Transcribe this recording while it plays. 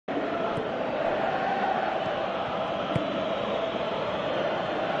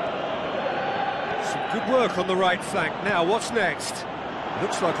Good work on the right flank. Now, what's next?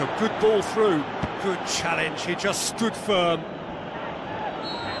 Looks like a good ball through. Good challenge, he just stood firm.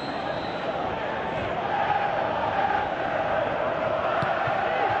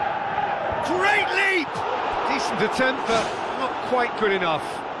 Great leap! Decent attempt, but not quite good enough.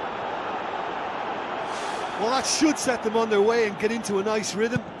 Well, that should set them on their way and get into a nice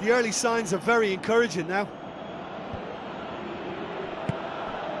rhythm. The early signs are very encouraging now.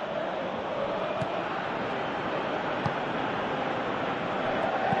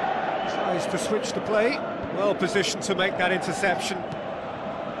 Tries to switch the play. Well positioned to make that interception.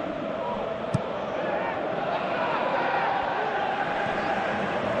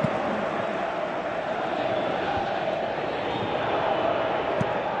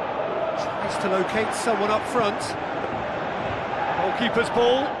 To locate someone up front. Goalkeeper's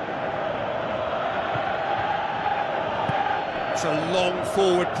ball. It's a long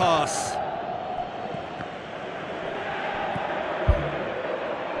forward pass.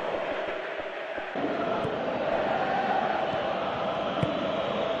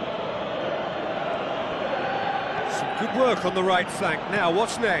 Some good work on the right flank. Now,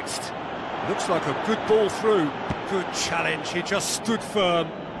 what's next? Looks like a good ball through. Good challenge, he just stood firm.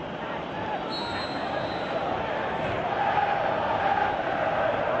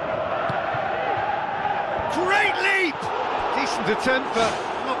 Great leap! Decent attempt, but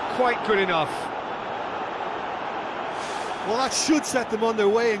not quite good enough. Well, that should set them on their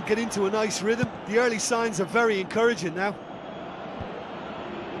way and get into a nice rhythm. The early signs are very encouraging now.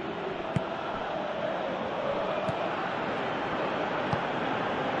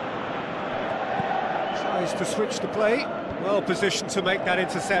 Tries to switch the play. Well positioned to make that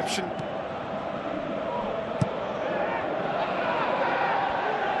interception.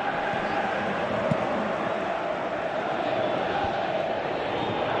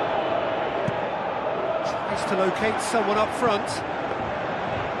 To locate someone up front.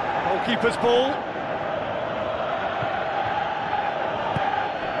 Goalkeeper's ball.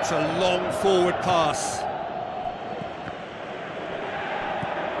 It's a long forward pass.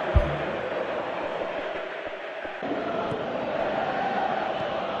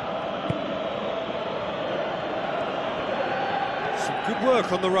 Some good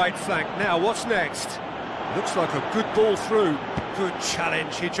work on the right flank. Now, what's next? Looks like a good ball through. Good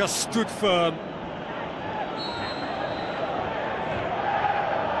challenge, he just stood firm.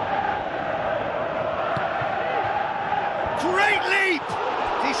 Great leap!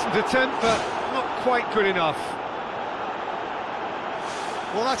 Decent attempt, but not quite good enough.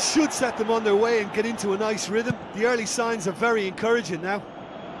 Well, that should set them on their way and get into a nice rhythm. The early signs are very encouraging now.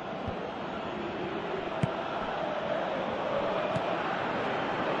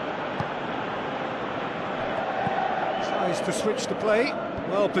 Tries to switch the play.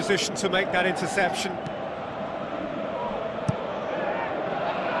 Well positioned to make that interception.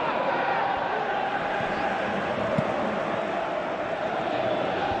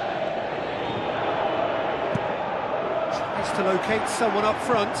 To locate someone up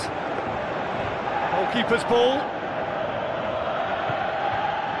front. Goalkeeper's ball.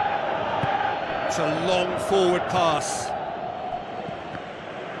 It's a long forward pass.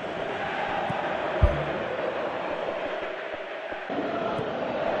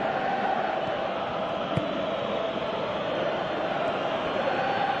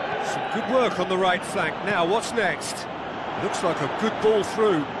 Some good work on the right flank. Now, what's next? Looks like a good ball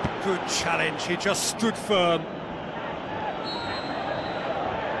through. Good challenge, he just stood firm.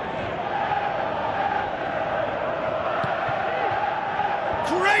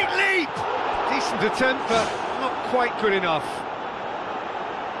 Great leap! Decent attempt, but not quite good enough.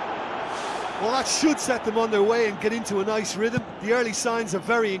 Well, that should set them on their way and get into a nice rhythm. The early signs are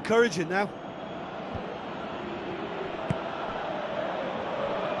very encouraging now.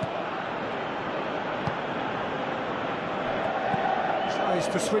 Tries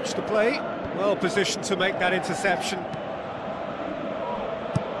to switch the play. Well positioned to make that interception.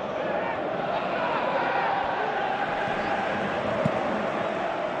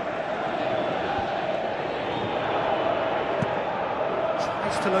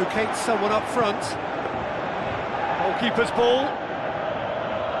 To locate someone up front. Goalkeeper's ball.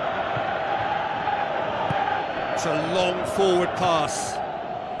 It's a long forward pass.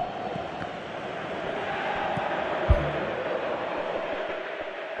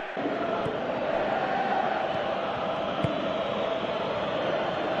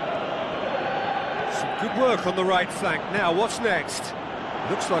 Some good work on the right flank. Now, what's next?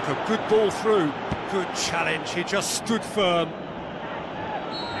 Looks like a good ball through. Good challenge, he just stood firm.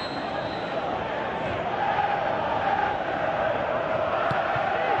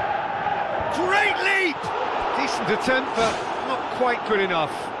 Great leap! Decent attempt, but not quite good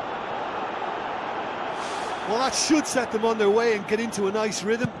enough. Well, that should set them on their way and get into a nice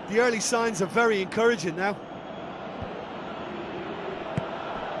rhythm. The early signs are very encouraging now.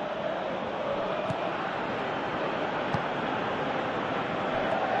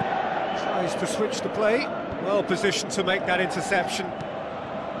 Tries to switch the play. Well positioned to make that interception.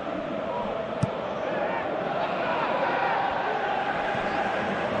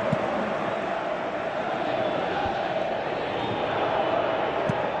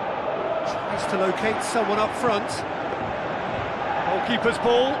 To locate someone up front. Goalkeeper's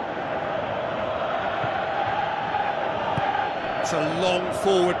ball. It's a long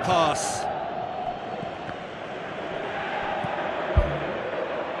forward pass.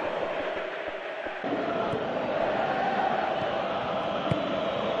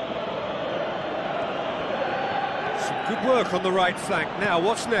 Some good work on the right flank. Now,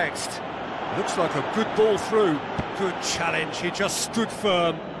 what's next? Looks like a good ball through. Good challenge, he just stood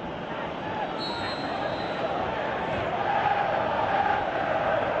firm.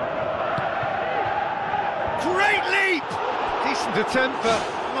 Great leap! Decent attempt, but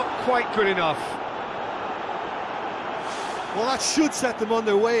not quite good enough. Well, that should set them on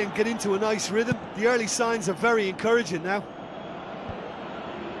their way and get into a nice rhythm. The early signs are very encouraging now.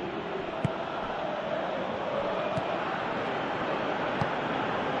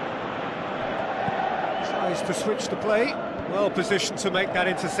 Tries to switch the play. Well positioned to make that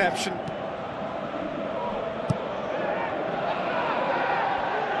interception.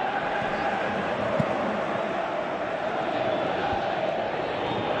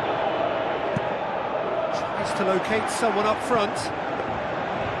 To locate someone up front.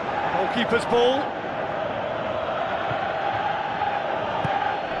 Goalkeeper's ball.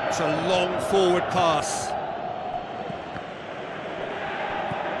 It's a long forward pass.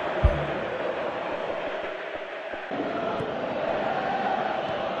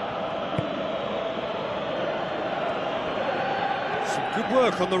 Some good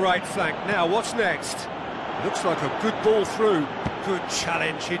work on the right flank. Now, what's next? Looks like a good ball through. Good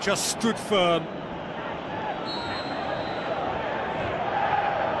challenge, he just stood firm.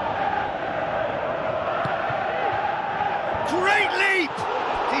 Great leap!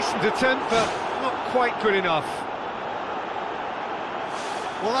 Decent attempt, but not quite good enough.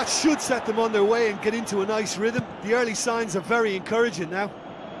 Well, that should set them on their way and get into a nice rhythm. The early signs are very encouraging now.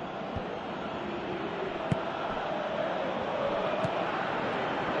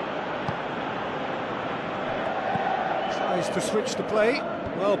 Tries to switch the play.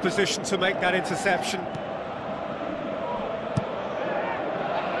 Well positioned to make that interception.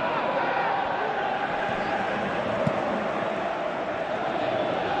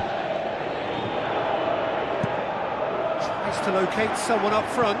 To locate someone up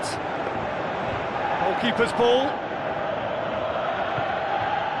front. Goalkeeper's ball.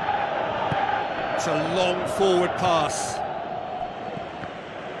 It's a long forward pass.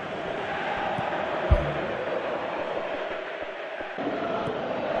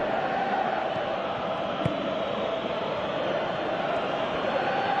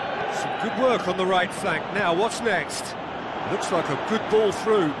 Some good work on the right flank. Now, what's next? Looks like a good ball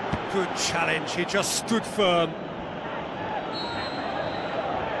through. Good challenge, he just stood firm.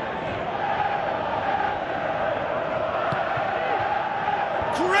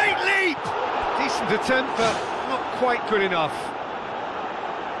 Great leap! Decent attempt, but not quite good enough.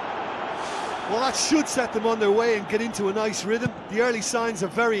 Well, that should set them on their way and get into a nice rhythm. The early signs are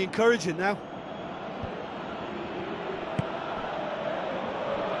very encouraging now.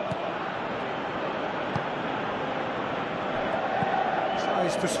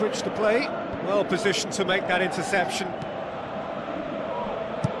 Tries to switch the play. Well positioned to make that interception.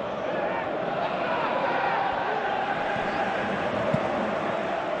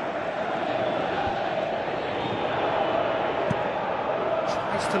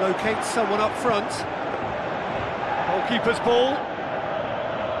 To locate someone up front. Goalkeeper's ball.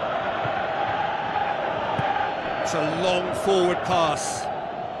 It's a long forward pass.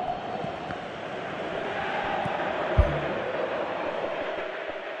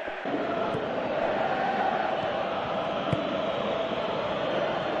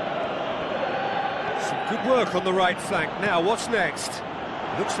 Some good work on the right flank. Now, what's next?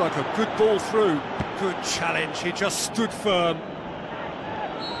 Looks like a good ball through. Good challenge, he just stood firm.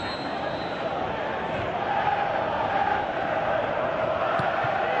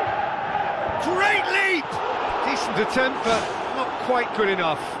 Great leap! Decent attempt, but not quite good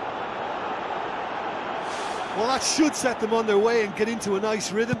enough. Well, that should set them on their way and get into a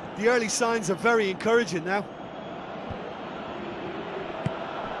nice rhythm. The early signs are very encouraging now.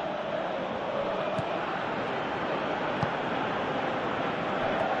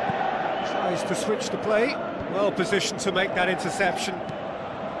 Tries to switch the play. Well positioned to make that interception.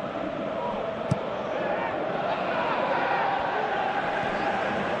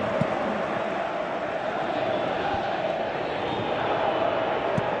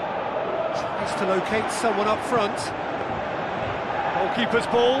 Tries to locate someone up front. Goalkeeper's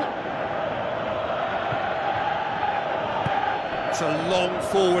ball. It's a long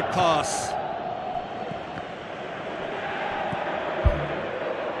forward pass.